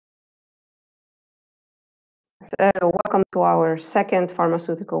Welcome to our second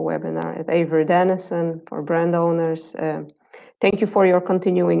pharmaceutical webinar at Avery Dennison for brand owners. Thank you for your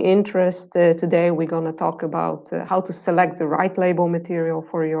continuing interest. Today we're going to talk about how to select the right label material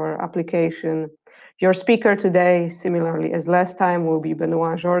for your application. Your speaker today, similarly as last time, will be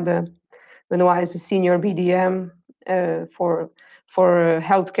Benoit Jordan. Benoit is a senior BDM for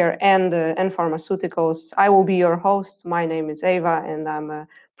healthcare and pharmaceuticals. I will be your host. My name is Eva, and I'm a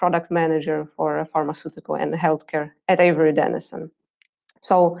product manager for pharmaceutical and healthcare at Avery Dennison.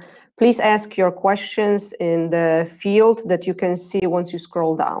 So please ask your questions in the field that you can see once you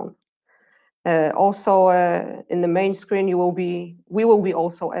scroll down. Also, in the main screen, we will be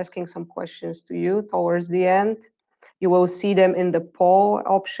also asking some questions to you towards the end. You will see them in the poll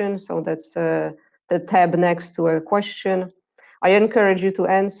option, so that's the tab next to a question. I encourage you to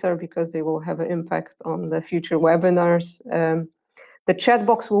answer because they will have an impact on the future webinars. The chat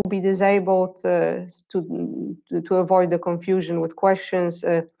box will be disabled to avoid the confusion with questions.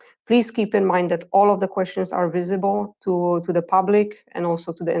 Please keep in mind that all of the questions are visible to the public and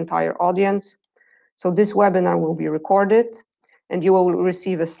also to the entire audience. So this webinar will be recorded and you will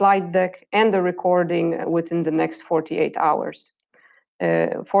receive a slide deck and the recording within the next 48 hours.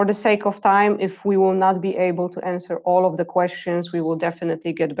 For the sake of time, if we will not be able to answer all of the questions, we will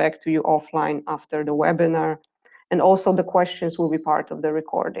definitely get back to you offline after the webinar. And also the questions will be part of the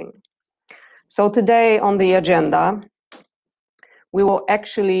recording. So today on the agenda, we will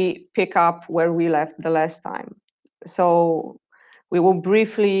actually pick up where we left the last time. So we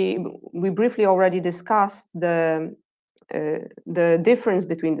briefly already discussed the difference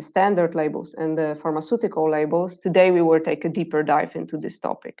between the standard labels and the pharmaceutical labels. Today we will take a deeper dive into this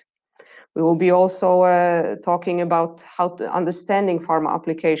topic. We will be also talking about how to understanding pharma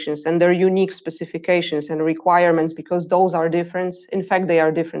applications and their unique specifications and requirements, because those are different. In fact, they are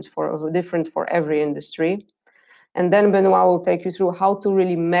different for every industry. And then Benoit will take you through how to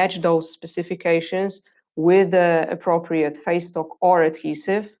really match those specifications with the appropriate face stock or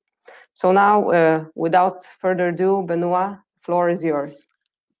adhesive. So now, without further ado, Benoit, floor is yours.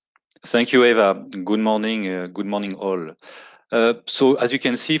 Thank you, Eva. Good morning all. So as you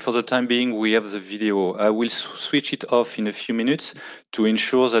can see, for the time being, we have the video. I will switch it off in a few minutes to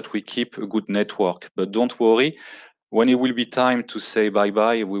ensure that we keep a good network. But don't worry, when it will be time to say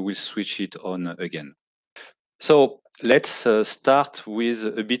bye-bye, we will switch it on again. So let's start with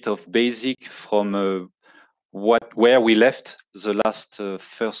a bit of basic from where we left the last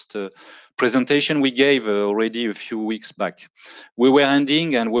first presentation we gave already a few weeks back. We were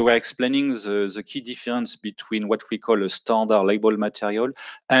ending and we were explaining the key difference between what we call a standard label material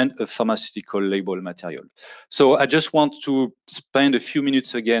and a pharmaceutical label material. So I just want to spend a few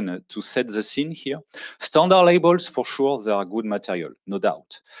minutes again to set the scene here. Standard labels, for sure, they are good material, no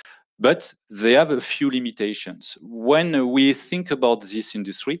doubt. But they have a few limitations. When we think about this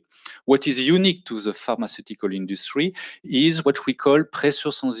industry, what is unique to the pharmaceutical industry is what we call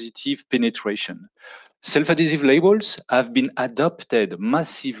pressure-sensitive penetration. Self-adhesive labels have been adopted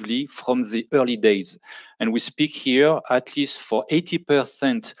massively from the early days. And we speak here at least for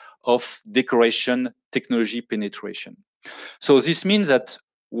 80% of decoration technology penetration. So this means that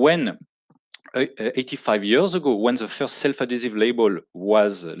when 85 years ago, when the first self-adhesive label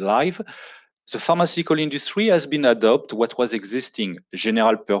was live, the pharmaceutical industry has been adopted what was existing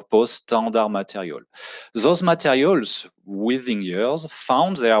general purpose standard material. Those materials within years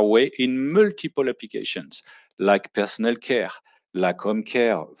found their way in multiple applications like personal care, like home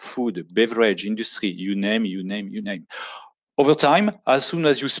care, food, beverage, industry, you name. Over time, as soon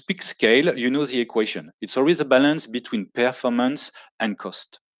as you speak scale, you know the equation. It's always a balance between performance and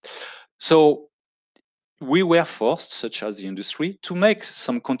cost. So we were forced, such as the industry, to make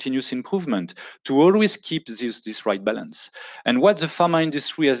some continuous improvement to always keep this right balance. And what the pharma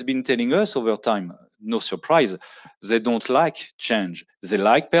industry has been telling us over time, no surprise, they don't like change. They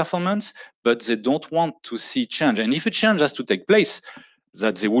like performance, but they don't want to see change. And if a change has to take place,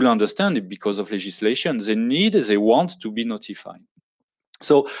 that they will understand it because of legislation, they want to be notified.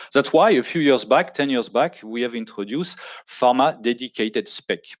 So that's why a few years back, 10 years back, we have introduced pharma dedicated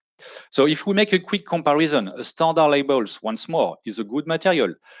spec. So if we make a quick comparison, standard labels, once more, is a good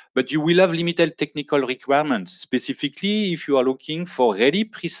material, but you will have limited technical requirements, specifically if you are looking for really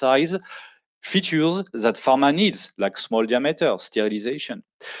precise features that pharma needs, like small diameter, sterilization.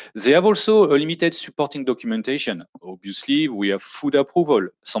 They have also a limited supporting documentation. Obviously, we have food approval,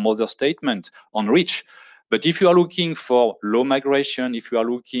 some other statement on REACH. But if you are looking for low migration, if you are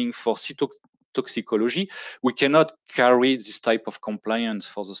looking for toxicology, we cannot carry this type of compliance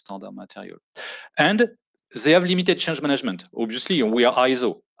for the standard material. And they have limited change management. Obviously, we are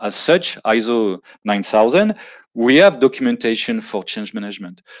ISO. As such, ISO 9000, we have documentation for change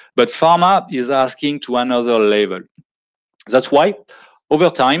management. But pharma is asking to another level. That's why, over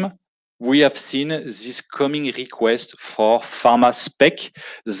time, we have seen this coming request for pharma spec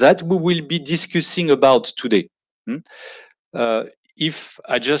that we will be discussing about today. If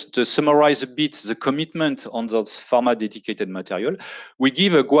I just summarize a bit the commitment on those pharma dedicated material, we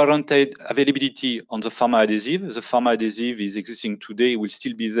give a guaranteed availability on the pharma adhesive. The pharma adhesive is existing today, will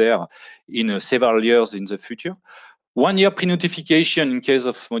still be there in several years in the future. 1 year pre-notification in case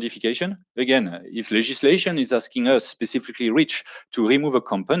of modification. Again, if legislation is asking us, specifically REACH, to remove a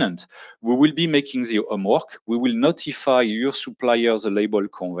component, we will be making the homework. We will notify your supplier the label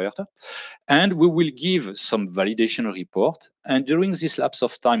converter, and we will give some validation report. And during this lapse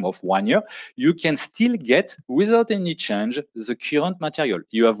of time of 1 year, you can still get, without any change, the current material.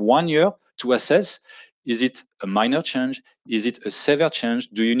 You have 1 year to assess, is it a minor change? Is it a severe change?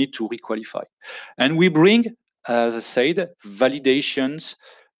 Do you need to requalify? And we bring, as I said, validations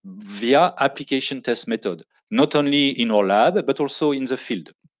via application test method, not only in our lab, but also in the field.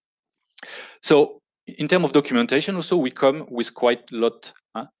 So in terms of documentation, also, we come with quite a lot,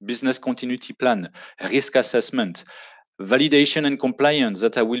 business continuity plan, risk assessment, validation and compliance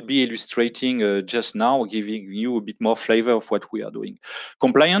that I will be illustrating just now, giving you a bit more flavor of what we are doing.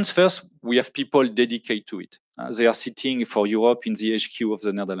 Compliance, first, we have people dedicated to it. They are sitting for Europe in the HQ of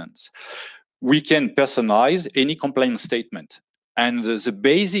the Netherlands. We can personalize any compliance statement. And the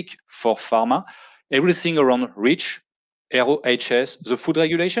basic for pharma, everything around REACH, ROHS, the food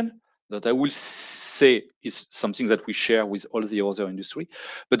regulation, that I will say is something that we share with all the other industry.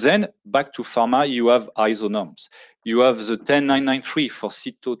 But then back to pharma, you have ISO norms. You have the 10993 for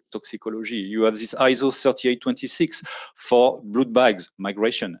cytotoxicology. You have this ISO 3826 for blood bags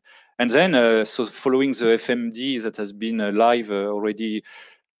migration. And then, so following the FMD that has been live already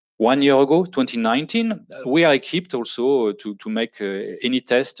 1 year ago, 2019, we are equipped also to make any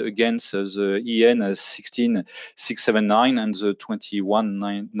test against the EN 16679 and the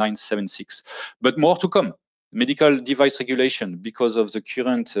 21976. But more to come. Medical device regulation, because of the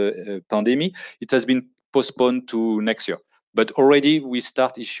current pandemic, it has been postponed to next year. But already we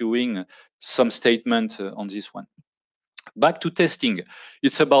start issuing some statement on this one. Back to testing,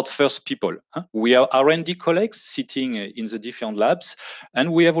 it's about first people. We have R&D colleagues sitting in the different labs,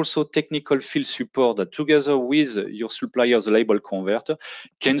 and we have also technical field support that together with your supplier's label converter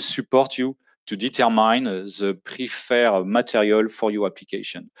can support you to determine the preferred material for your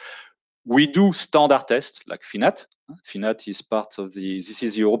application. We do standard tests like FINAT. FINAT is part of this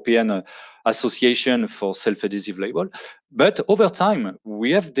is the European Association for Self-Adhesive Label. But over time, we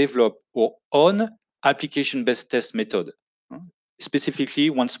have developed our own application-based test method,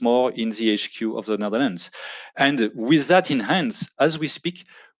 specifically once more in the HQ of the Netherlands. And with that in hand, as we speak,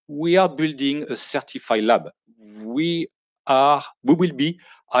 we are building a certified lab. We will be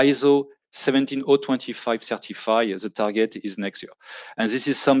ISO 17025 certified. The target is next year. And this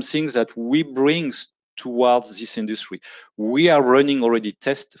is something that we bring towards this industry. We are running already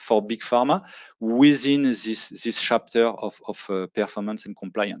tests for big pharma within this chapter of performance and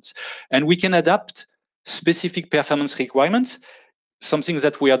compliance. And we can adapt specific performance requirements. Something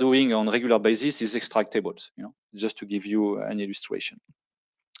that we are doing on a regular basis is extractables, just to give you an illustration.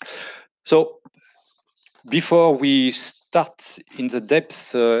 So before we start in the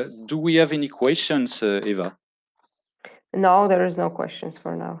depth, do we have any questions, Eva? No, there is no questions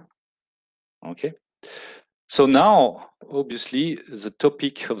for now. Okay. So now, obviously, the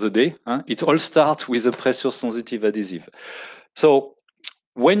topic of the day, it all starts with a pressure-sensitive adhesive. So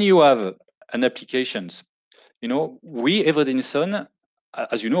when you have an applications, we, Avery Dennison,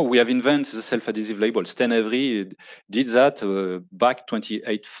 as you know, we have invented the self-adhesive label. Avery did that back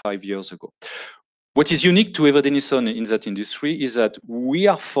 5 years ago. What is unique to Avery Dennison in that industry is that we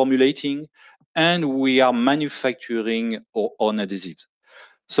are formulating and we are manufacturing our own adhesives.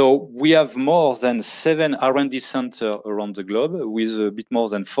 So we have more than 7 R&D centers around the globe with a bit more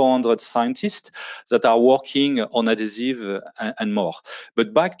than 400 scientists that are working on adhesive and more.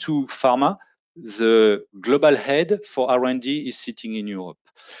 But back to pharma, the global head for R&D is sitting in Europe.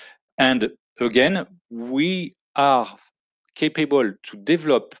 And again, we are capable to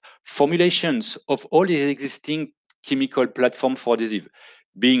develop formulations of all the existing chemical platform for adhesive,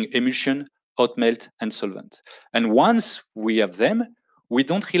 being emulsion, hot melt, and solvent. And once we have them, we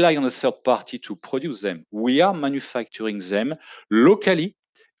don't rely on a third party to produce them. We are manufacturing them locally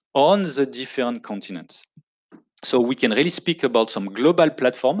on the different continents. So we can really speak about some global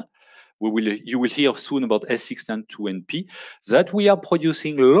platform, You will hear soon about S692NP that we are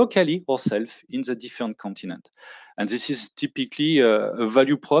producing locally ourselves in the different continents. And this is typically a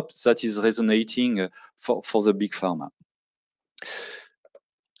value prop that is resonating for the big pharma.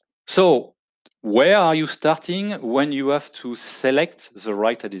 So where are you starting when you have to select the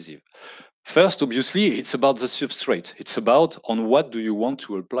right adhesive? First, obviously, it's about the substrate. It's about on what do you want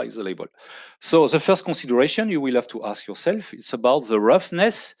to apply the label. So the first consideration you will have to ask yourself, it's about the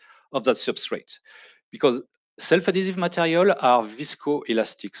roughness of that substrate. Because self-adhesive material are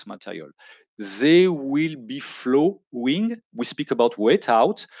viscoelastics material. They will be flowing. We speak about wet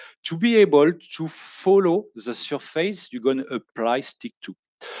out to be able to follow the surface you're going to apply stick to.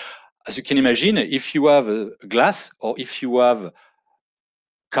 As you can imagine, if you have a glass or if you have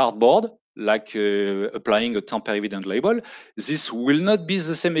cardboard, like applying a tamper-evident label, this will not be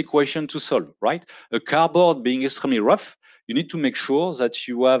the same equation to solve, right? A cardboard being extremely rough, you need to make sure that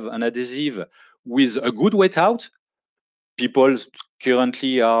you have an adhesive with a good wet out. People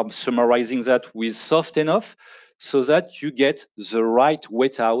currently are summarizing that with soft enough so that you get the right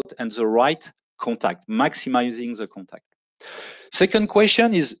wet out and the right contact, maximizing the contact. Second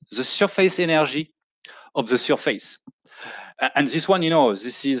question is the surface energy of the surface. And this one,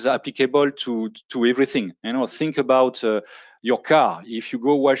 this is applicable to everything. Think about your car. If you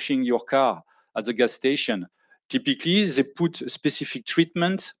go washing your car at the gas station, typically they put specific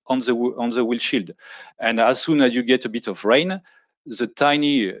treatment on the windshield. And as soon as you get a bit of rain, the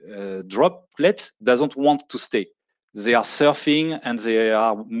tiny droplet doesn't want to stay. They are surfing and they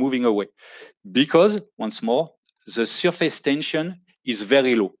are moving away. Because, once more, the surface tension is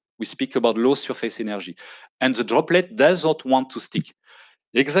very low. We speak about low surface energy. And the droplet does not want to stick.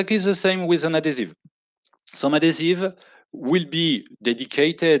 Exactly the same with an adhesive. Some adhesive will be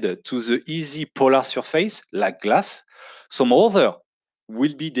dedicated to the easy polar surface, like glass. Some other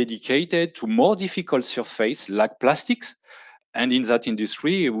will be dedicated to more difficult surface, like plastics. And in that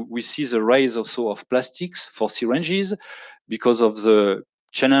industry, we see the rise also of plastics for syringes because of the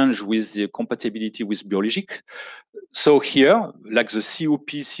challenge with the compatibility with biologic. So here, like the COP,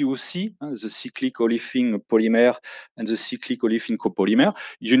 COC, the cyclic olefin polymer and the cyclic olefin copolymer,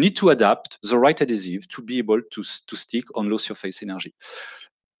 you need to adapt the right adhesive to be able to stick on low surface energy.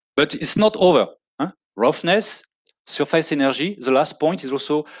 But it's not over. Roughness, surface energy. The last point is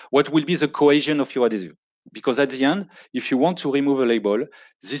also what will be the cohesion of your adhesive. Because at the end, if you want to remove a label,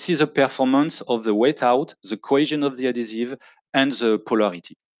 this is a performance of the wet out, the cohesion of the adhesive, and the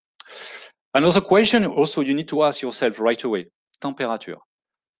polarity. Another question also you need to ask yourself right away, temperature.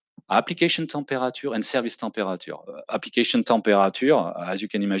 Application temperature and service temperature. Application temperature, as you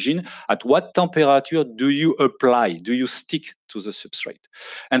can imagine, at what temperature do you apply, do you stick to the substrate?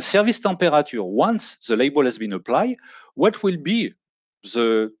 And service temperature, once the label has been applied, what will be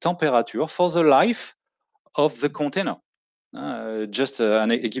the temperature for the life of the container? I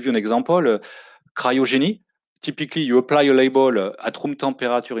give you an example, cryogeny. Typically, you apply a label at room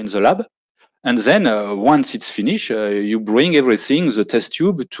temperature in the lab, and then once it's finished, you bring everything, the test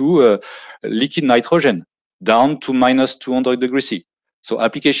tube, to liquid nitrogen, down to minus 200 degrees C. So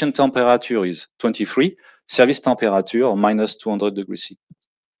application temperature is 23, service temperature minus 200 degrees C.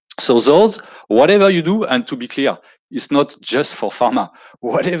 So those, whatever you do, and to be clear, it's not just for pharma.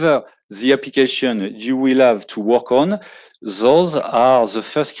 Whatever the application you will have to work on, those are the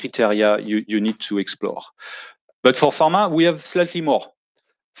first criteria you need to explore. But for pharma, we have slightly more.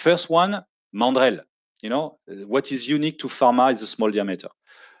 First one, mandrel. What is unique to pharma is a small diameter.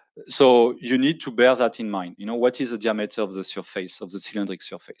 So you need to bear that in mind. What is the diameter of the surface, of the cylindric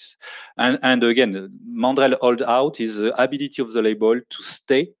surface? And again, mandrel hold out is the ability of the label to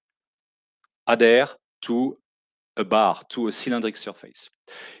stay adhere to a bar, to a cylindric surface.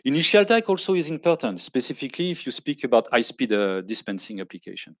 Initial tech also is important, specifically if you speak about high-speed dispensing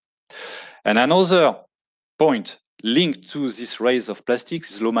application. And another point linked to this rise of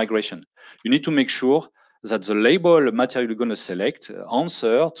plastics is low migration. You need to make sure that the label material you're going to select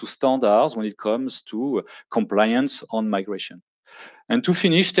answer to standards when it comes to compliance on migration. And to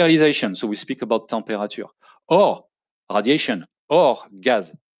finish, sterilization. So we speak about temperature or radiation or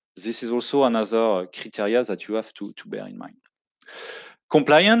gas. This is also another criteria that you have to bear in mind.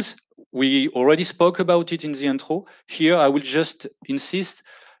 Compliance, we already spoke about it in the intro. Here, I will just insist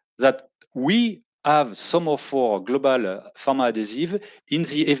that we have some of our global pharma adhesive in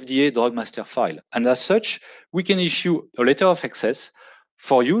the FDA drug master file. And as such, we can issue a letter of access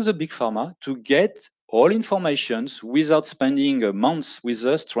for you, the big pharma, to get all informations without spending months with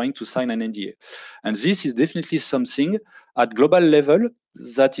us trying to sign an NDA. And this is definitely something at global level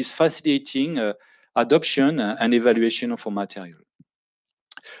that is facilitating adoption and evaluation of our material.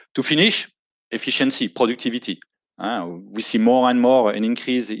 To finish, efficiency, productivity. We see more and more an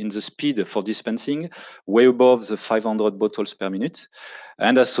increase in the speed for dispensing, way above the 500 bottles per minute.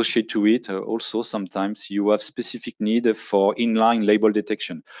 And associated to it, also sometimes you have specific need for inline label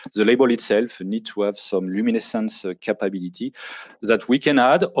detection. The label itself needs to have some luminescence capability that we can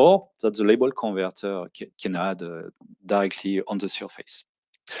add, or that the label converter can add directly on the surface.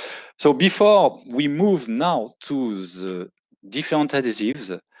 So before we move now to the different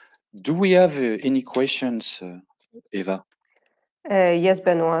adhesives, do we have any questions, Eva? Yes,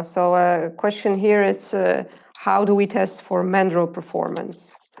 Benoit. So question here, it's how do we test for mandrel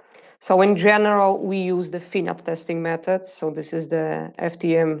performance? So in general, we use the FINAP testing method. So this is the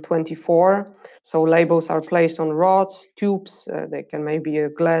FTM24. So labels are placed on rods, tubes. They can maybe a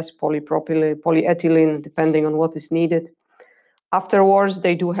glass, polypropylene, polyethylene, depending on what is needed. Afterwards,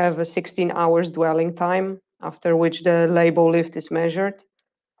 they do have a 16 hours dwelling time, after which the label lift is measured.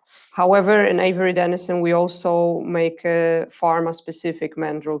 However, in Avery Dennison, we also make pharma-specific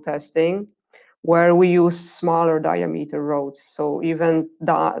mandrel testing, where we use smaller diameter rods. So even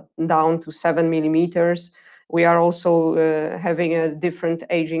down to 7 millimeters, we are also having a different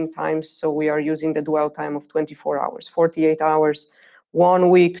aging times. So we are using the dwell time of 24 hours, 48 hours, 1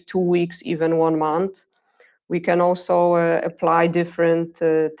 week, 2 weeks, even 1 month. We can also apply different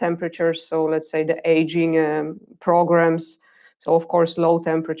temperatures. So let's say the aging programs. So of course, low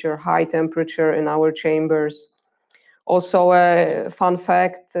temperature, high temperature in our chambers. Also, a fun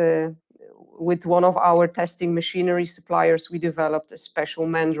fact, with one of our testing machinery suppliers, we developed a special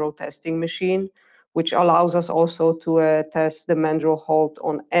mandrel testing machine, which allows us also to test the mandrel hold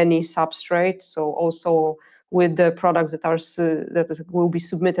on any substrate. So also with the products that are that will be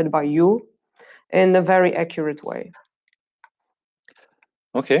submitted by you in a very accurate way.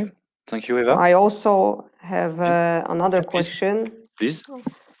 Okay, thank you, Eva. I also have another question. Please.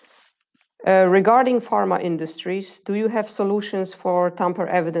 Regarding pharma industries, do you have solutions for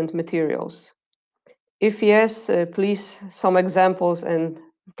tamper-evident materials? If yes, please, some examples and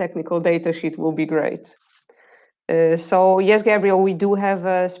technical data sheet will be great. So yes, Gabriel, we do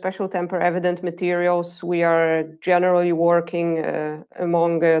have special tamper-evident materials. We are generally working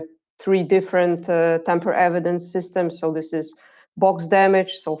among 3 different tamper-evident systems. So this is box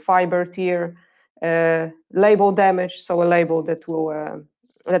damage, so fiber tear, label damage, so a label that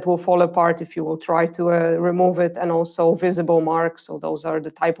will fall apart if you will try to remove it, and also visible marks. So those are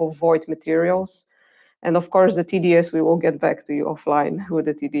the type of void materials. And of course, the TDS, we will get back to you offline with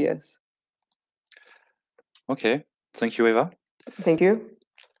the TDS. Okay, thank you, Eva. Thank you.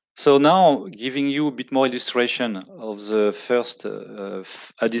 So now, giving you a bit more illustration of the first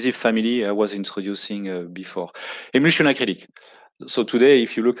adhesive family I was introducing before. Emulsion acrylic. So today,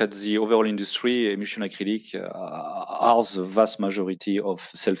 if you look at the overall industry, emulsion acrylic are the vast majority of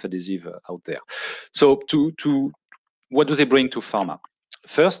self-adhesive out there. So what do they bring to pharma?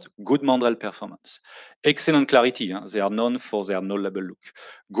 First, good mandrel performance. Excellent clarity. They are known for their no-label look.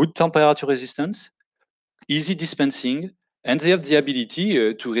 Good temperature resistance, easy dispensing, and they have the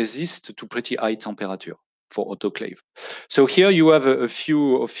ability to resist to pretty high temperature for autoclave. So here you have a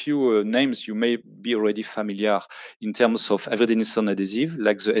few names you may be already familiar in terms of Avery Dennison adhesive,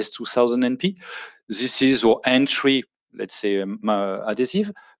 like the S2000 NP. This is our entry, let's say,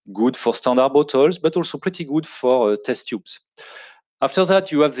 adhesive, good for standard bottles, but also pretty good for test tubes. After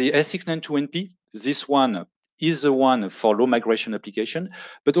that, you have the S692 NP. This one is the one for low migration application,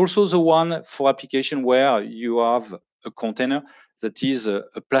 but also the one for application where you have a container that is a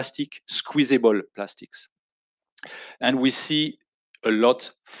plastic, squeezable plastics. And we see a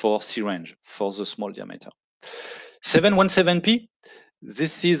lot for syringe, for the small diameter. 717P,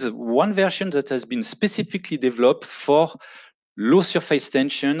 this is one version that has been specifically developed for low surface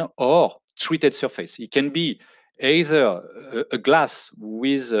tension or treated surface. It can be either a glass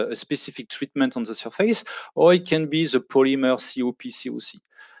with a specific treatment on the surface, or it can be the polymer COP, COC.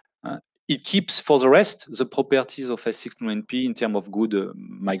 It keeps, for the rest, the properties of S609P in terms of good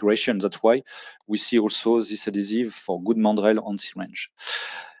migration. That's why we see also this adhesive for good mandrel on syringe.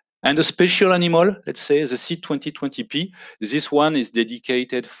 And a special animal, let's say the C2020P, this one is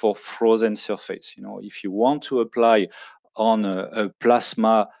dedicated for frozen surface. If you want to apply on a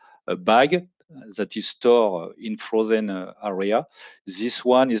plasma bag that is stored in frozen area, this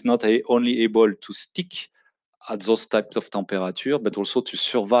one is not only able to stick at those types of temperature, but also to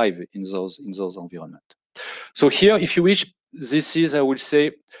survive in those environments. So here, if you wish, this is, I would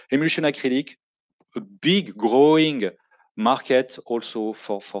say, emulsion acrylic, a big growing market also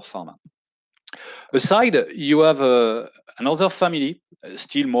for pharma. Aside, you have another family,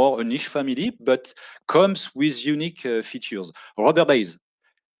 still more a niche family, but comes with unique features. Rubber base.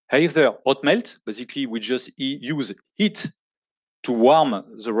 Either hot melt, basically we just use heat to warm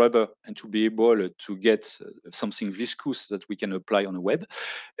the rubber and to be able to get something viscous that we can apply on a web.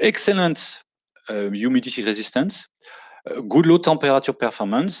 Excellent humidity resistance, good low temperature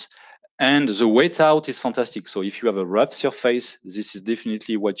performance, and the weight out is fantastic. So if you have a rough surface, this is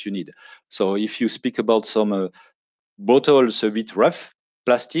definitely what you need. So if you speak about some bottles a bit rough,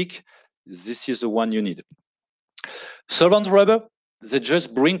 plastic, this is the one you need. Solvent rubber, they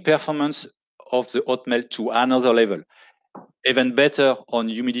just bring performance of the hot melt to another level. Even better on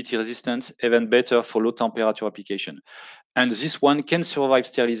humidity resistance, even better for low temperature application. And this one can survive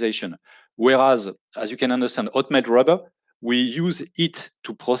sterilization. Whereas, as you can understand, hot melt rubber, we use it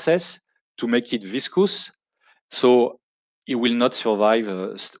to process, to make it viscous. So it will not survive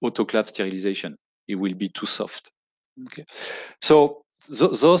autoclave sterilization. It will be too soft. Okay. So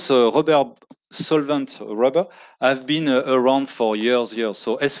those rubber solvent rubber have been around for years.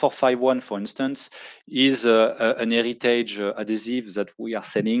 So S451, for instance, is an heritage adhesive that we are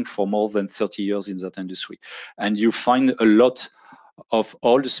selling for more than 30 years in that industry. And you find a lot of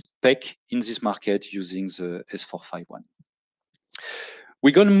old spec in this market using the S451.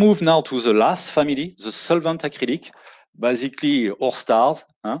 We're going to move now to the last family, the solvent acrylic. Basically, all stars.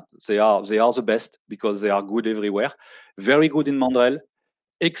 They are the best because they are good everywhere. Very good in Mandrel.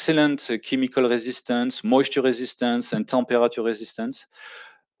 Excellent chemical resistance, moisture resistance, and temperature resistance.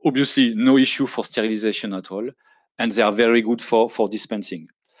 Obviously, no issue for sterilization at all. And they are very good for dispensing.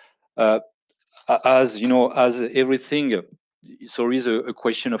 As you know, as everything, so is a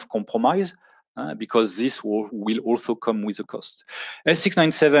question of compromise. Because this will also come with a cost.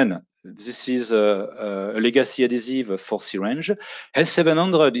 S697, this is a legacy adhesive for syringe.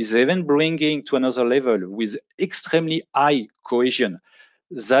 S700 is even bringing to another level with extremely high cohesion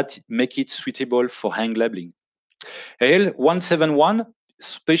that make it suitable for hang labeling. L171,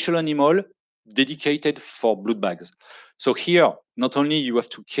 special animal dedicated for blood bags. So here, not only you have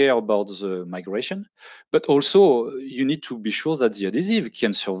to care about the migration, but also you need to be sure that the adhesive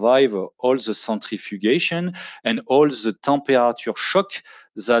can survive all the centrifugation and all the temperature shock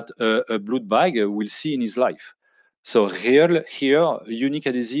that a blood bag will see in his life. So here, unique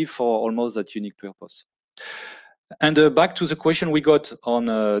adhesive for almost that unique purpose. And back to the question we got on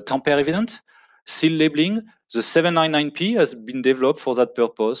tamper evident, seal labeling, the 799P has been developed for that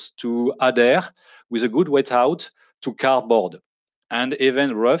purpose to adhere with a good wet out to cardboard and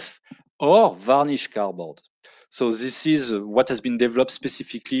even rough or varnish cardboard. So this is what has been developed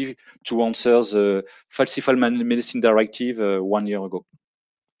specifically to answer the falsified medicine directive 1 year ago.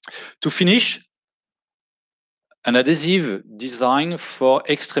 To finish, an adhesive designed for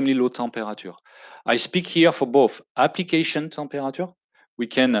extremely low temperature. I speak here for both application temperature. We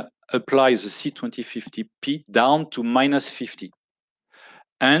can apply the C2050P down to -50.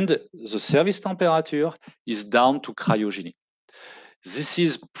 And the service temperature is down to cryogenic. This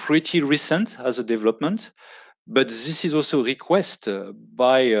is pretty recent as a development, but this is also a request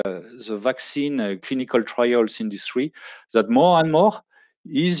by the vaccine clinical trials industry that more and more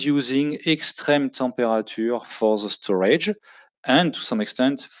is using extreme temperature for the storage and to some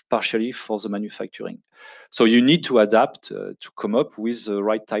extent partially for the manufacturing. So you need to adapt to come up with the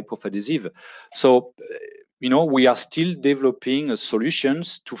right type of adhesive. So we are still developing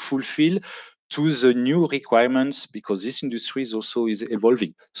solutions to fulfill to the new requirements because this industry is also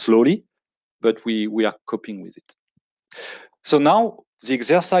evolving slowly, but we are coping with it. So now the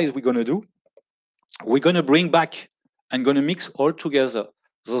exercise we're going to do, we're going to bring back and going to mix all together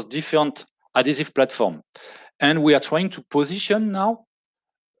those different adhesive platforms. And we are trying to position now,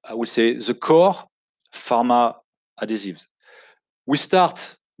 I would say, the core pharma adhesives. We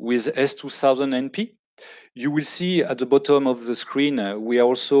start with S2000NP. You will see at the bottom of the screen, we are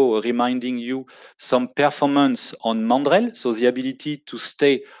also reminding you some performance on Mandrel, so the ability to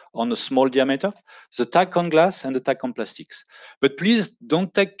stay on a small diameter, the tack on glass and the tack on plastics. But please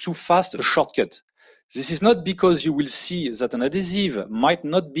don't take too fast a shortcut. This is not because you will see that an adhesive might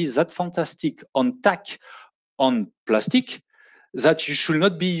not be that fantastic on tack on plastic that you should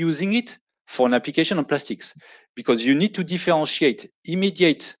not be using it for an application on plastics, because you need to differentiate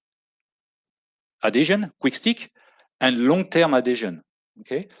immediate adhesion, quick stick, and long-term adhesion,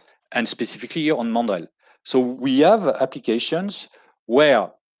 okay? And specifically here on Mandrel. So we have applications where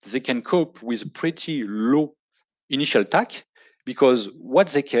they can cope with pretty low initial tack, because what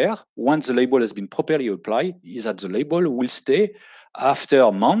they care, once the label has been properly applied, is that the label will stay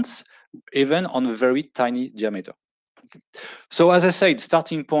after months, even on a very tiny diameter. Okay. So as I said,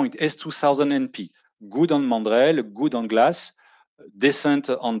 starting point S2000NP, good on Mandrel, good on glass, decent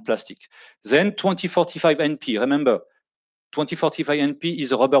on plastic. Then 2045NP, remember, 2045 NP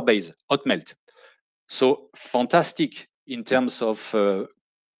is a rubber base, hot melt. So fantastic in terms of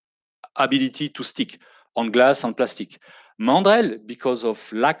ability to stick on glass and plastic. Mandrel, because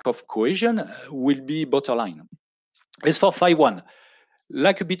of lack of cohesion, will be borderline. S451,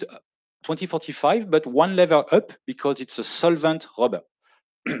 like a bit 2045, but one level up because it's a solvent rubber.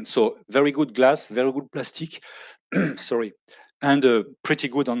 So very good glass, very good plastic, sorry, and pretty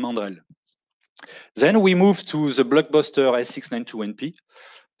good on Mandrel. Then we move to the blockbuster S692NP.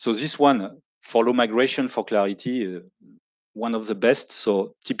 So this one, for low migration, for clarity, one of the best.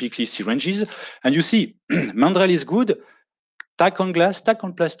 So typically syringes. And you see, Mandrel is good. Tack on glass, tack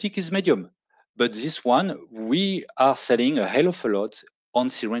on plastic is medium. But this one, we are selling a hell of a lot on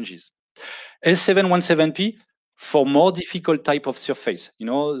syringes. S717P for more difficult type of surface,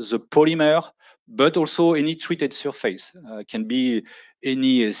 the polymer, but also any treated surface. Can be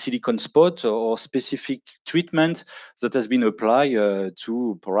any silicone spot or specific treatment that has been applied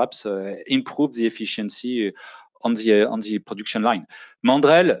to perhaps improve the efficiency on the production line.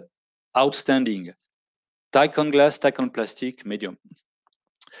 Mandrel, outstanding. Tack on glass, tack on plastic, medium.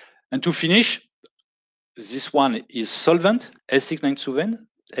 And to finish, this one is solvent,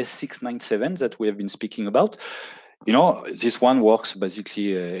 S697 that we have been speaking about. This one works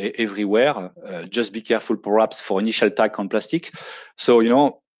basically everywhere. Just be careful perhaps for initial tack on plastic. So,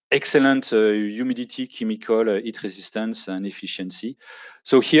 excellent humidity, chemical, heat resistance and efficiency.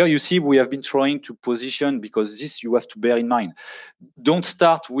 So here you see we have been trying to position, because this you have to bear in mind. Don't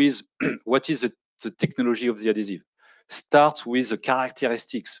start with what is the technology of the adhesive. Start with the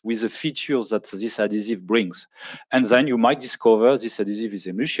characteristics, with the features that this adhesive brings. And then you might discover this adhesive is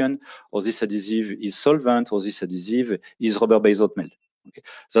emulsion, or this adhesive is solvent, or this adhesive is rubber-based hot melt. Okay.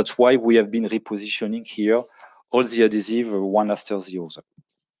 That's why we have been repositioning here all the adhesive one after the other.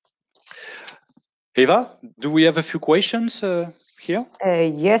 Eva, do we have a few questions here?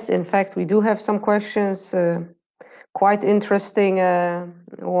 Yes, in fact, we do have some questions. Quite interesting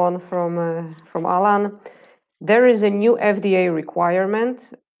one from Alan. There is a new FDA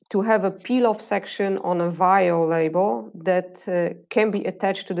requirement to have a peel-off section on a vial label that can be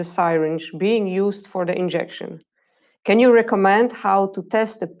attached to the syringe being used for the injection. Can you recommend how to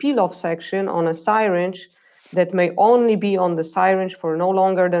test a peel-off section on a syringe that may only be on the syringe for no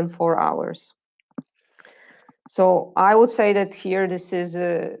longer than 4 hours? So I would say that here this is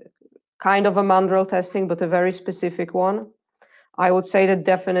a kind of a Mandrel testing, but a very specific one. I would say that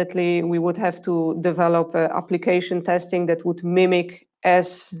definitely we would have to develop application testing that would mimic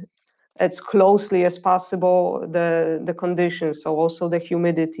as closely as possible the conditions. So also the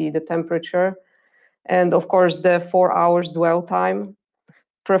humidity, the temperature, and of course the 4 hours dwell time.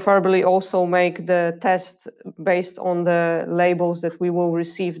 Preferably also make the test based on the labels that we will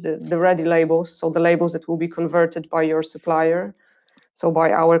receive, the ready labels, so the labels that will be converted by your supplier, so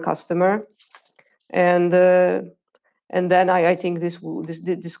by our customer. And then I think this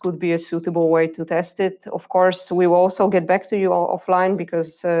could be a suitable way to test it. Of course, we will also get back to you offline,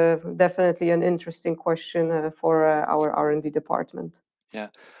 because definitely an interesting question for our R&D department. Yeah.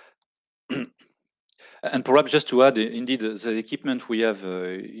 And perhaps just to add, indeed, the equipment we have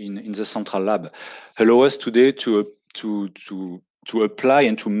in the central lab allow us today to apply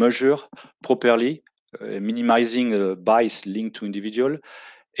and to measure properly, minimizing bias linked to individual,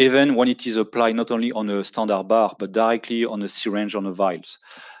 even when it is applied not only on a standard bar, but directly on a syringe, on a vials.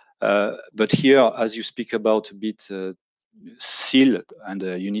 But here, as you speak about a bit seal, and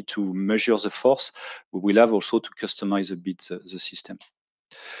you need to measure the force, we will have also to customize a bit the system.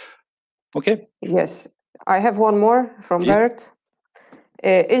 Okay. Yes, I have one more from Please. Bert.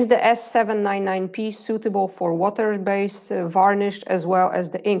 Is the S799P suitable for water-based varnish as well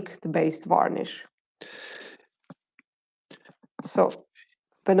as the ink-based varnish? So,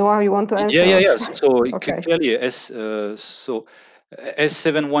 Benoit, you want to answer? Yeah. So okay. clearly,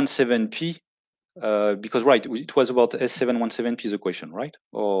 S717P, because right, it was about S717P the question, right?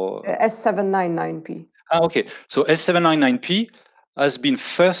 Or S799P. Okay, so S799P has been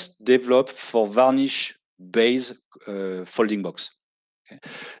first developed for varnish-based folding box. Okay.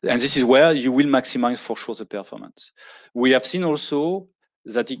 And this is where you will maximize for sure the performance. We have seen also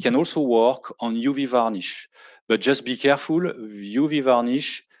that it can also work on UV varnish, but just be careful, UV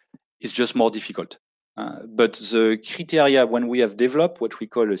varnish is just more difficult. But the criteria when we have developed what we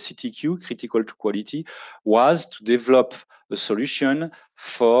call a CTQ, critical to quality, was to develop a solution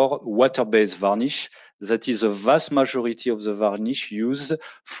for water-based varnish. That is a vast majority of the varnish used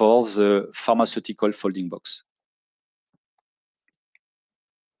for the pharmaceutical folding box.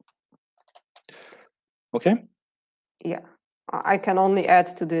 Okay? Yeah. I can only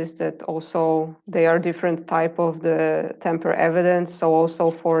add to this that also they are different type of the temper evidence. So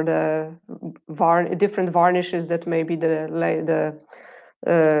also for the different varnishes that maybe the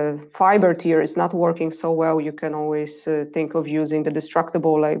fiber tier is not working so well, you can always think of using the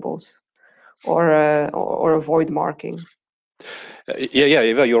destructible labels or avoid marking. Yeah,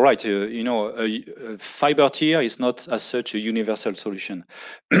 Eva, you're right. Fiber tier is not as such a universal solution.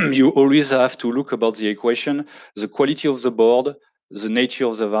 You always have to look about the equation, the quality of the board, the nature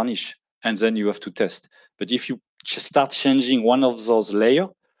of the varnish, and then you have to test. But if you start changing one of those layers,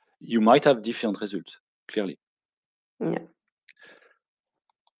 you might have different results, clearly. Yeah.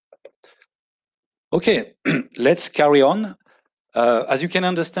 Okay, let's carry on. As you can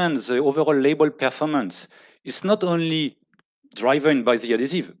understand, the overall label performance is not only driven by the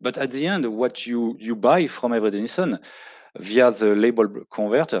adhesive, but at the end, what you buy from Avery Dennison via the label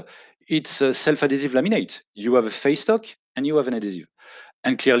converter, it's a self-adhesive laminate. You have a face stock and you have an adhesive.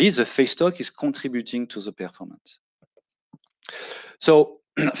 And clearly, the face stock is contributing to the performance. So,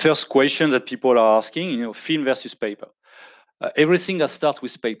 first question that people are asking, film versus paper. Everything that starts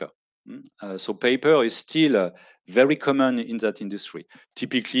with paper. So paper is still very common in that industry.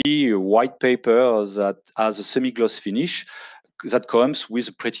 Typically, white paper that has a semi-gloss finish that comes with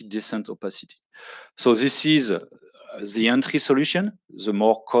a pretty decent opacity. So this is the entry solution, the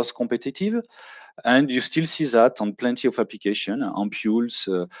more cost competitive. And you still see that on plenty of applications,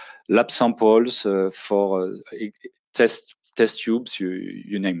 ampules, lab samples for test tubes,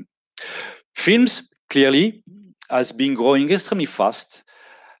 you name. Films, clearly, has been growing extremely fast.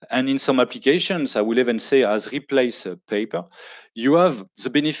 And in some applications, I will even say has replaced paper. You have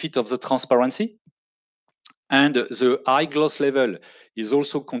the benefit of the transparency, and the high gloss level is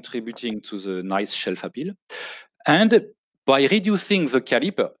also contributing to the nice shelf appeal. And by reducing the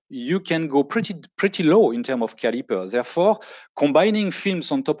caliper, you can go pretty low in terms of caliper. Therefore, combining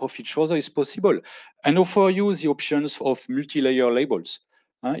films on top of each other is possible and offer you the options of multi-layer labels.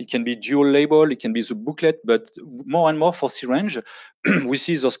 It can be dual label, it can be the booklet, but more and more for syringe, we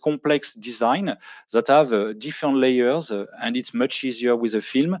see those complex design that have different layers, and it's much easier with a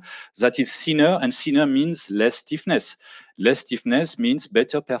film that is thinner, and thinner means less stiffness. Less stiffness means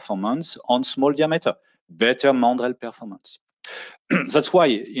better performance on small diameter, better mandrel performance. That's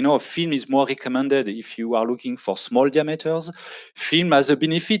why, film is more recommended if you are looking for small diameters. Film has a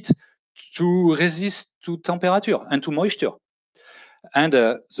benefit to resist to temperature and to moisture. And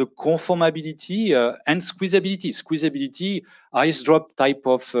the conformability and squeezability. Squeezability, ice drop type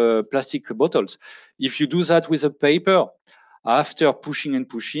of plastic bottles. If you do that with a paper, after pushing and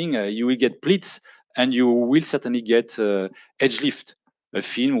pushing, you will get pleats and you will certainly get edge lift. A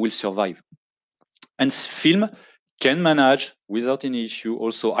film will survive. And film can manage without any issue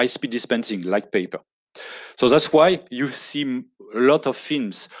also high-speed dispensing like paper. So that's why you see a lot of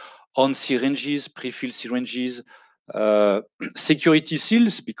films on syringes, pre-filled syringes, security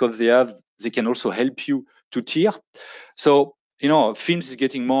seals because they can also help you to tear. So films is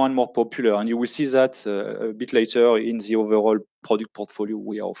getting more and more popular, and you will see that a bit later in the overall product portfolio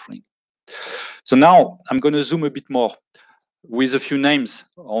we are offering. So now I'm going to zoom a bit more with a few names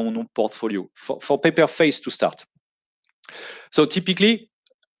on our portfolio for paper face to start. So typically,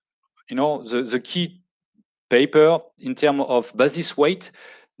 the key paper in terms of basis weight,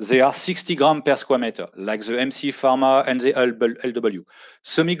 they are 60 grams per square meter, like the MC Pharma and the LW.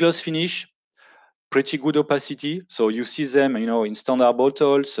 Semi-gloss finish, pretty good opacity. So you see them, in standard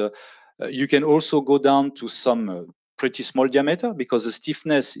bottles. You can also go down to some pretty small diameter because the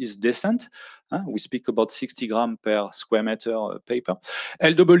stiffness is decent. We speak about 60 grams per square meter paper.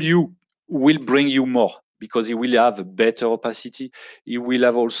 LW will bring you more because it will have a better opacity. It will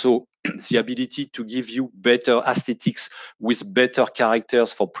have also the ability to give you better aesthetics with better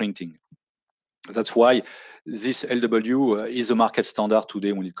characters for printing. That's why this LW is a market standard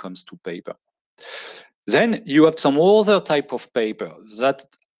today when it comes to paper. Then you have some other type of paper that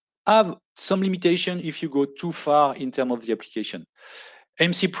have some limitation if you go too far in terms of the application.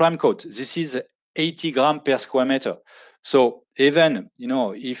 MC Prime Coat, this is 80 grams per square meter. So even,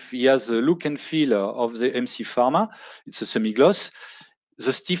 if he has the look and feel of the MC Pharma, it's a semi-gloss,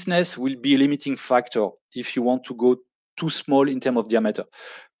 the stiffness will be a limiting factor if you want to go too small in terms of diameter.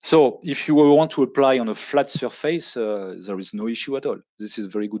 So if you want to apply on a flat surface, there is no issue at all. This is a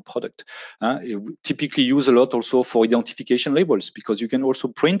very good product. Typically used a lot also for identification labels because you can also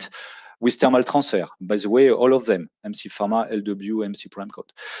print with thermal transfer. By the way, all of them, MC Pharma, LW, MC Prime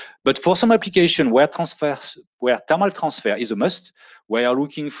Coat. But for some application where thermal transfer is a must, we are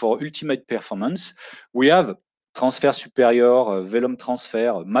looking for ultimate performance, we have transfer superior, vellum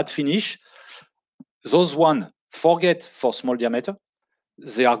transfer, matte finish. Those one Forget for small diameter.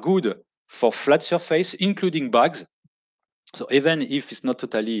 They are good for flat surface, including bags. So even if it's not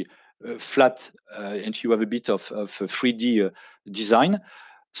totally flat and you have a bit of 3D design,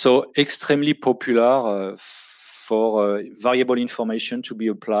 so extremely popular for variable information to be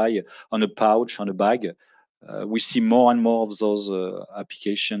applied on a pouch, on a bag. We see more and more of those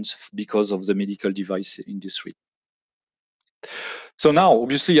applications because of the medical device industry. So now,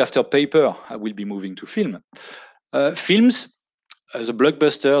 obviously, after paper, I will be moving to film. Films, the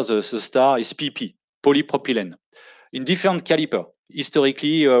blockbuster, the star is PP, polypropylene, in different caliber.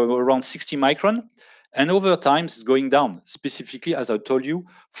 Historically, around 60 micron, and over time, it's going down. Specifically, as I told you,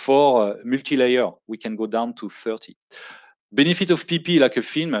 for multi-layer, we can go down to 30. Benefit of PP, like a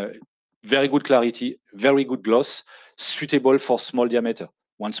film, very good clarity, very good gloss, suitable for small diameter.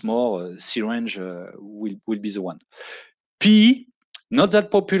 Once more, syringe will be the one. PE, not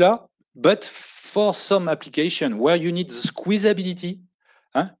that popular, but for some application where you need the squeezability,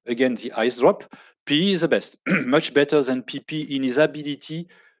 again, the ice drop, PE is the best, much better than PP in its ability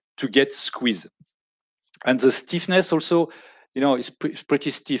to get squeeze. And the stiffness also, is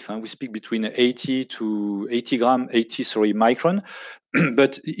pretty stiff. We speak between 80 to 80 gram, 80, sorry, micron.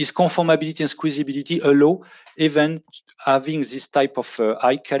 But its conformability and squeezability allow even having this type of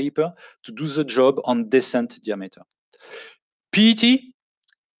high caliper to do the job on decent diameter. PET,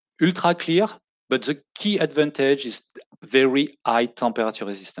 ultra clear, but the key advantage is very high temperature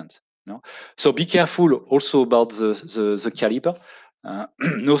resistant. So be careful also about the caliper.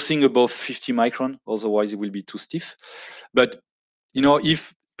 Nothing above 50 micron, otherwise it will be too stiff. But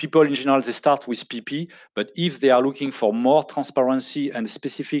if people in general, they start with PP, but if they are looking for more transparency and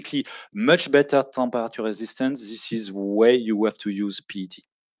specifically much better temperature resistance, this is where you have to use PET.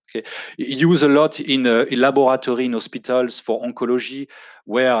 Okay. Use a lot in laboratory, in hospitals for oncology,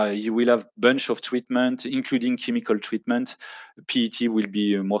 where you will have a bunch of treatment, including chemical treatment. PET will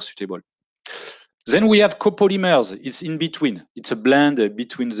be more suitable. Then we have copolymers. It's in between. It's a blend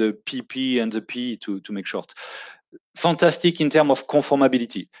between the PP and the PE to make short. Fantastic in terms of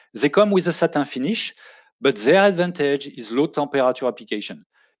conformability. They come with a satin finish, but their advantage is low temperature application.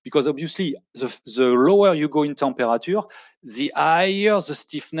 Because obviously, the lower you go in temperature, the higher the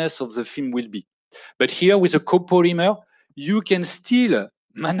stiffness of the film will be. But here with a copolymer, you can still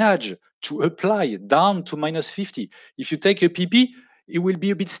manage to apply down to minus 50. If you take a PP, it will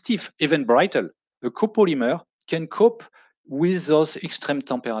be a bit stiff, even brittle. A copolymer can cope with those extreme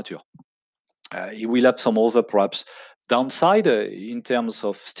temperature. It will have some other perhaps downside in terms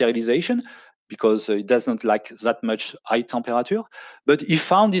of sterilization, because it does not like that much high temperature. But he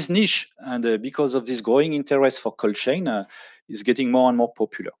found his niche, and because of this growing interest for cold chain, is getting more and more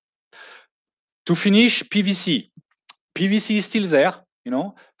popular. To finish, PVC. PVC is still there.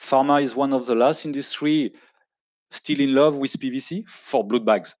 Pharma is one of the last industry still in love with PVC for blood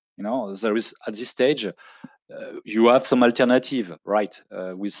bags. There is at this stage, you have some alternative, right,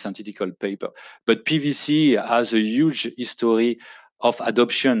 with synthetic paper. But PVC has a huge history of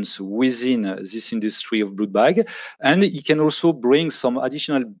adoptions within this industry of blood bag, and it can also bring some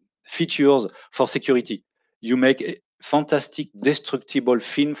additional features for security. You make a fantastic destructible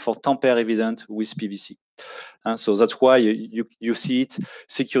film for tamper evident with PVC. So that's why you see it,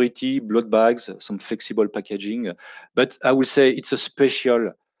 security, blood bags, some flexible packaging. But I will say it's a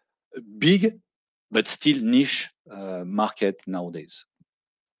special, big, but still niche market nowadays.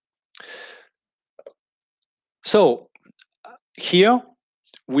 So here,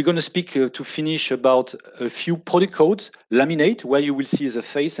 we're going to speak to finish about a few product codes, laminate, where you will see the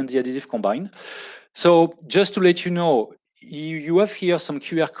face and the adhesive combined. So just to let you know, you have here some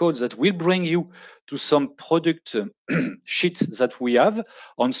QR codes that will bring you to some product sheets that we have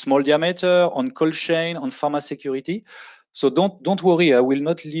on small diameter, on cold chain, on pharma security. So don't worry, I will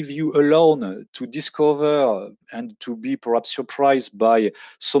not leave you alone to discover and to be perhaps surprised by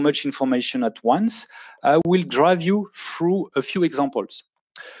so much information at once. I will drive you through a few examples.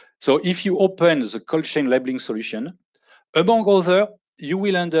 So if you open the cold chain labeling solution, among other, you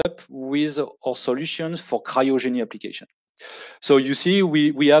will end up with our solutions for cryogeny application. So you see,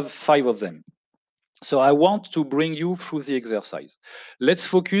 we have 5 of them. So I want to bring you through the exercise. Let's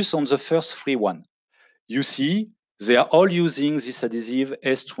focus on the first 3 one. You see, they are all using this adhesive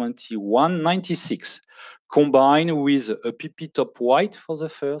S2196, combined with a PP top white for the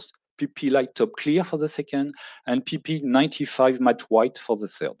first, PP light top clear for the second, and PP 95 matte white for the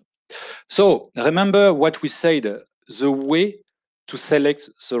third. So remember what we said, the way to select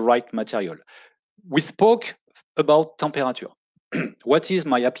the right material. We spoke about temperature. What is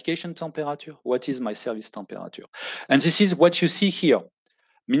my application temperature? What is my service temperature? And this is what you see here.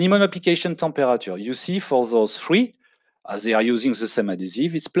 Minimum application temperature. You see for those three, as they are using the same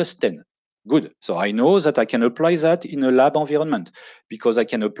adhesive, it's +10. Good. So I know that I can apply that in a lab environment because I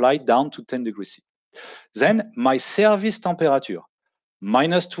can apply down to 10 degrees C. Then my service temperature,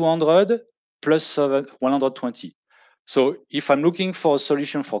 -200 plus 120. So if I'm looking for a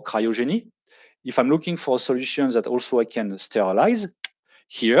solution for cryogeny, if I'm looking for a solution that also I can sterilize,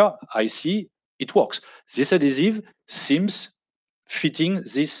 here I see it works. This adhesive seems fitting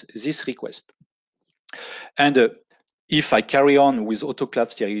this request. And if I carry on with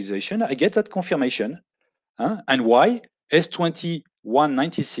autoclave sterilization, I get that confirmation. And why?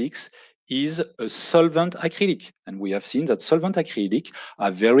 S2196 is a solvent acrylic. And we have seen that solvent acrylic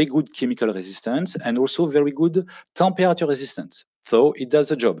are very good chemical resistance and also very good temperature resistance. So it does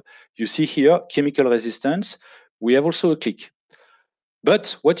the job. You see here, chemical resistance. We have also a click.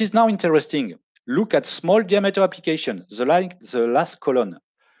 But what is now interesting, look at small diameter application, the last column.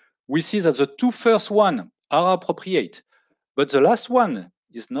 We see that the two first one are appropriate, but the last one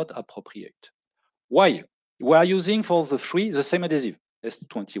is not appropriate. Why? We are using for the three the same adhesive,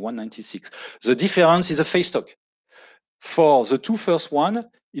 S2196. The difference is a face stock. For the two first one,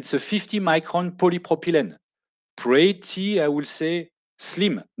 it's a 50 micron polypropylene. Pretty, I will say,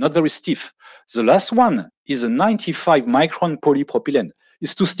 slim, not very stiff. The last one is a 95 micron polypropylene.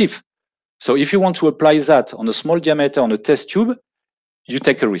 It's too stiff. So if you want to apply that on a small diameter on a test tube, you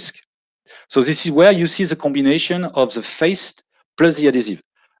take a risk. So this is where you see the combination of the face plus the adhesive.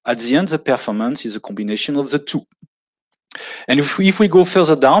 At the end, the performance is a combination of the two. And if we go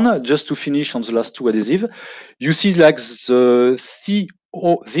further down, just to finish on the last two adhesive, you see like the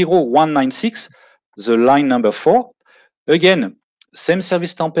C0196, the line number 4. Again, same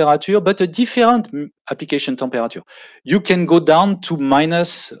service temperature, but a different application temperature. You can go down to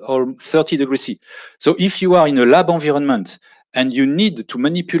minus or 30 degrees C. So if you are in a lab environment and you need to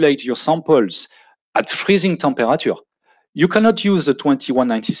manipulate your samples at freezing temperature, you cannot use the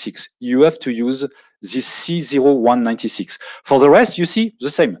 2196. You have to use this C0196. For the rest, you see the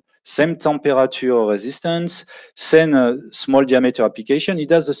same temperature resistance, same small diameter application, it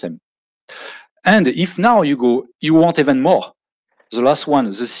does the same. And if now you want even more, the last one,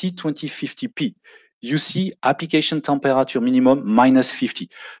 the C2050P, you see application temperature minimum -50.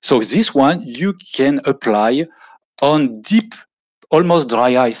 So this one you can apply on deep, almost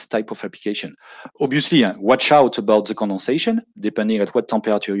dry ice type of application. Obviously, watch out about the condensation, depending at what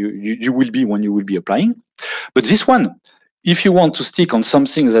temperature you will be when you will be applying. But this one, if you want to stick on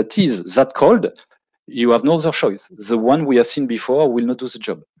something that is that cold, you have no other choice. The one we have seen before will not do the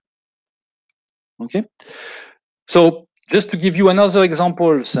job. Okay? So just to give you another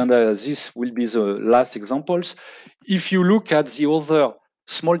examples, and this will be the last examples. If you look at the other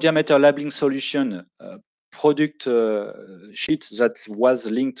small diameter labeling solution product sheet that was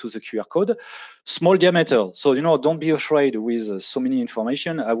linked to the QR code, small diameter. So don't be afraid with so many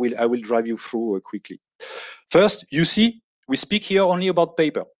information. I will drive you through quickly. First, you see, we speak here only about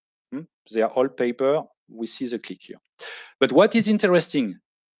paper. They are all paper. We see the click here. But what is interesting,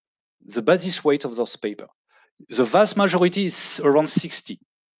 the basis weight of those paper. The vast majority is around 60,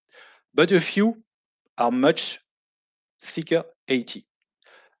 but a few are much thicker, 80.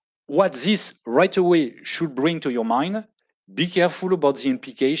 What this right away should bring to your mind, be careful about the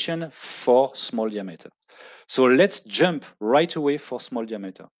implication for small diameter. So let's jump right away for small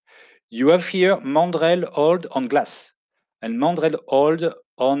diameter. You have here mandrel old on glass and mandrel old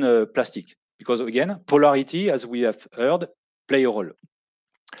on plastic, because again, polarity, as we have heard, play a role.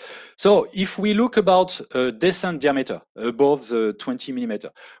 So if we look about a decent diameter above the 20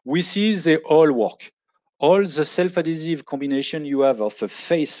 millimeter, we see they all work. All the self-adhesive combination you have of a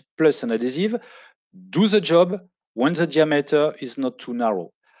face plus an adhesive do the job when the diameter is not too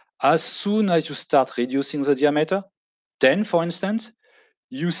narrow. As soon as you start reducing the diameter, 10 for instance,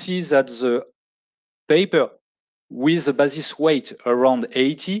 you see that the paper with a basis weight around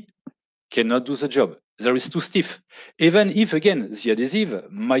 80 cannot do the job. There is too stiff. Even if, again, the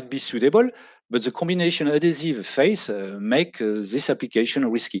adhesive might be suitable, but the combination adhesive face make this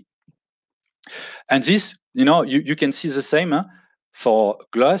application risky. And this, you can see the same for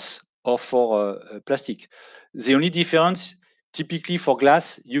glass or for plastic. The only difference, typically for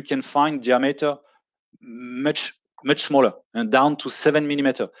glass, you can find diameter much smaller and down to 7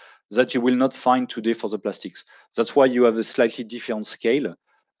 millimeter that you will not find today for the plastics. That's why you have a slightly different scale.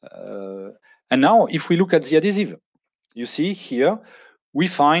 And now, if we look at the adhesive, you see here, we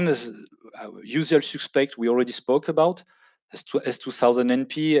find usual suspect we already spoke about,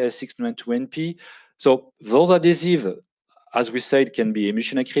 S2000NP, S692NP. So those adhesive, as we said, can be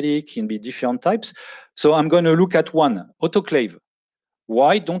emulsion acrylic, can be different types. So I'm going to look at one, autoclave.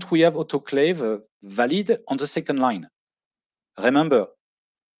 why don't we have autoclave valid on the second line? Remember,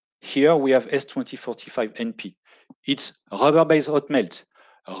 here we have S2045NP. It's rubber-based hot melt.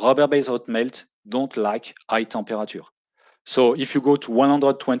 Rubber-based hot melt don't like high temperature. So if you go to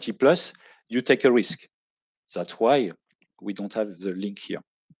 120 plus, you take a risk. That's why we don't have the link here.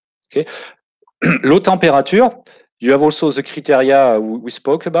 Okay. Low temperature, you have also the criteria we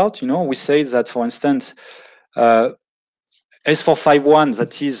spoke about. We say that, for instance, S451,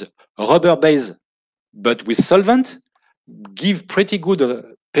 that is rubber-based, but with solvent, give pretty good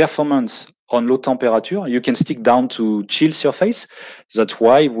performance on low temperature. You can stick down to chill surface. That's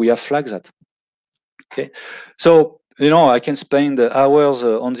why we have flagged that. Okay, so I can spend hours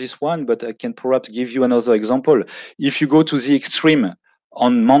on this one, but I can perhaps give you another example. If you go to the extreme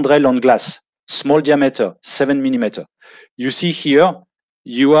on mandrel on glass, small diameter, 7 millimeter, you see here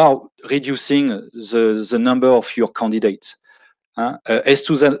you are reducing the number of your candidates.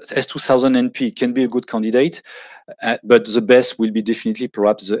 S2000NP can be a good candidate, but the best will be definitely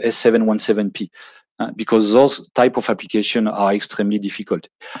perhaps the S717P. Because those type of applications are extremely difficult.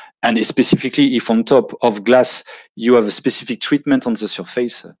 And specifically, if on top of glass, you have a specific treatment on the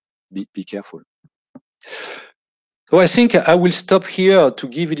surface, be careful. So I think I will stop here to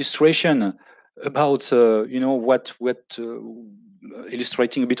give illustration about, what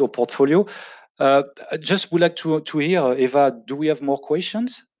illustrating a bit of portfolio. I just would like to hear, Eva, do we have more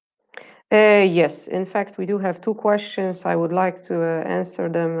questions? Yes, in fact, we do have 2 questions. I would like to answer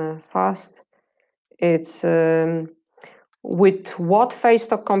them fast. It's with what phase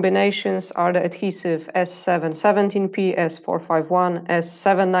stock combinations are the adhesive S717P, S451,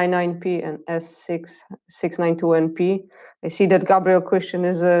 S799P, and S692NP? I see that Gabriel Christian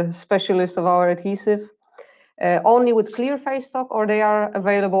is a specialist of our adhesive. Only with clear phase stock, or they are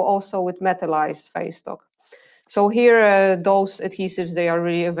available also with metallized phase stock? So here, those adhesives, they are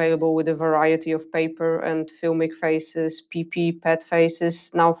really available with a variety of paper and filmic phases, PP, PET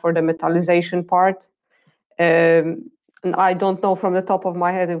phases. Now for the metallization part, and I don't know from the top of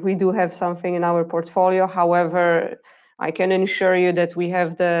my head if we do have something in our portfolio. However, I can assure you that we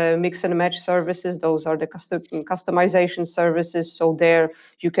have the mix and match services. Those are the customization services. So there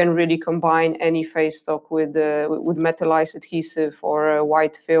you can really combine any phase stock with metallized adhesive or a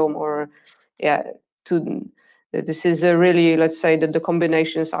white film, or this is a really, let's say that the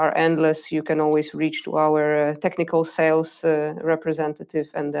combinations are endless. You can always reach to our technical sales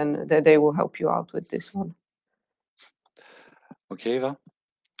representative, and then they will help you out with this one. Okay, Eva.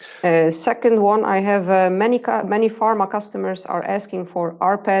 Second one, I have many pharma customers are asking for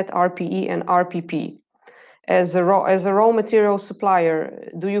rPET, RPE, and RPP. As a raw material supplier,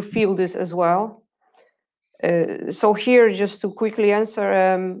 do you feel this as well? So here, just to quickly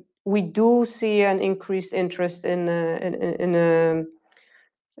answer, we do see an increased interest in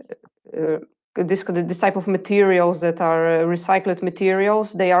this type of materials that are recycled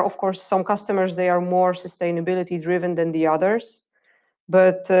materials. They are, of course, some customers, they are more sustainability driven than the others.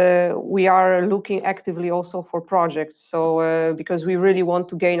 But we are looking actively also for projects. So because we really want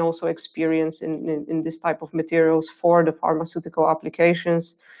to gain also experience in this type of materials for the pharmaceutical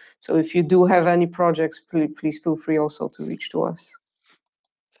applications. So if you do have any projects, please feel free also to reach to us.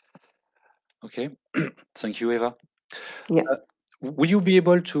 Okay, thank you, Eva. Yeah. Will you be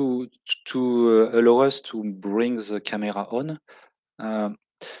able to allow us to bring the camera on?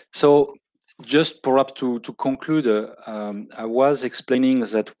 So just perhaps to conclude, I was explaining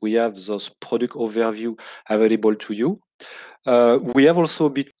that we have those product overview available to you. We have also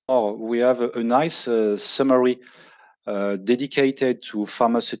a bit more. We have a nice summary dedicated to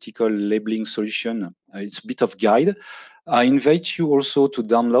pharmaceutical labeling solution. It's a bit of guide. I invite you also to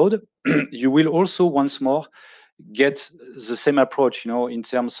download. You will also once more get the same approach, in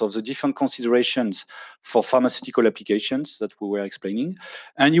terms of the different considerations for pharmaceutical applications that we were explaining.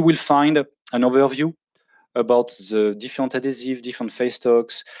 And you will find an overview about the different adhesive, different phase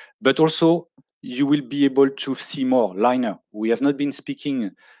stocks, but also you will be able to see more liner. We have not been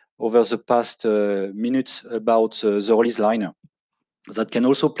speaking over the past minutes about the release liner. That can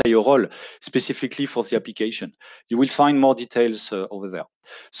also play a role specifically for the application. You will find more details over there,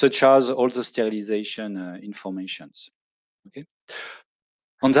 such as all the sterilization informations. Okay.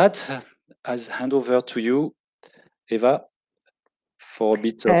 On that, I hand over to you, Eva, for a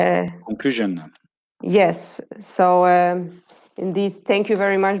bit of conclusion. Yes. So indeed, thank you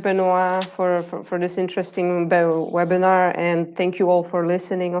very much, Benoit, for this interesting webinar, and thank you all for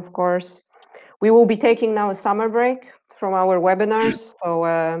listening, of course. We will be taking now a summer break from our webinars,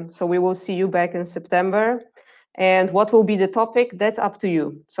 so we will see you back in September. And what will be the topic, that's up to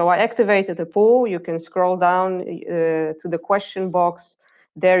you. So I activated a poll. You can scroll down to the question box.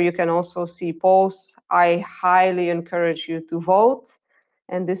 There you can also see polls. I highly encourage you to vote.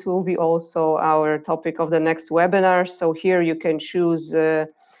 And this will be also our topic of the next webinar. So here you can choose,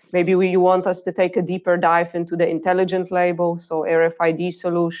 maybe you want us to take a deeper dive into the intelligent label, so RFID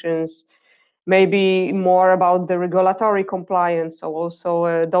solutions, maybe more about the regulatory compliance, so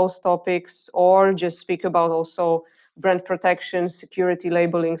also those topics, or just speak about also brand protection, security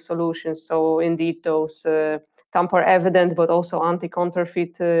labeling solutions. So indeed those tamper evident, but also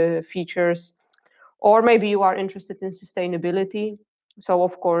anti-counterfeit features. Or maybe you are interested in sustainability. So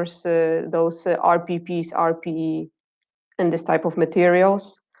of course, those RPPs, RPE, and this type of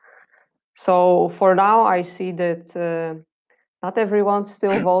materials. So for now, I see that not everyone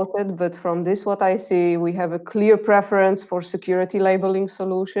still voted, but from this, what I see, we have a clear preference for security labeling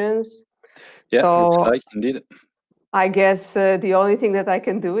solutions. Yeah, looks So like indeed. I guess the only thing that I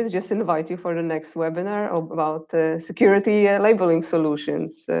can do is just invite you for the next webinar about security labeling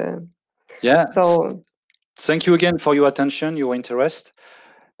solutions. Yeah. So Thank you again for your attention, your interest.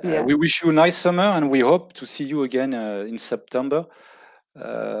 yeah, We wish you a nice summer, and we hope to see you again in September.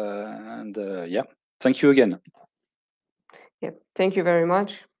 Yeah, thank you again. yeah. Thank you very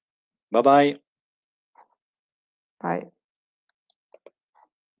much. Bye bye. Bye.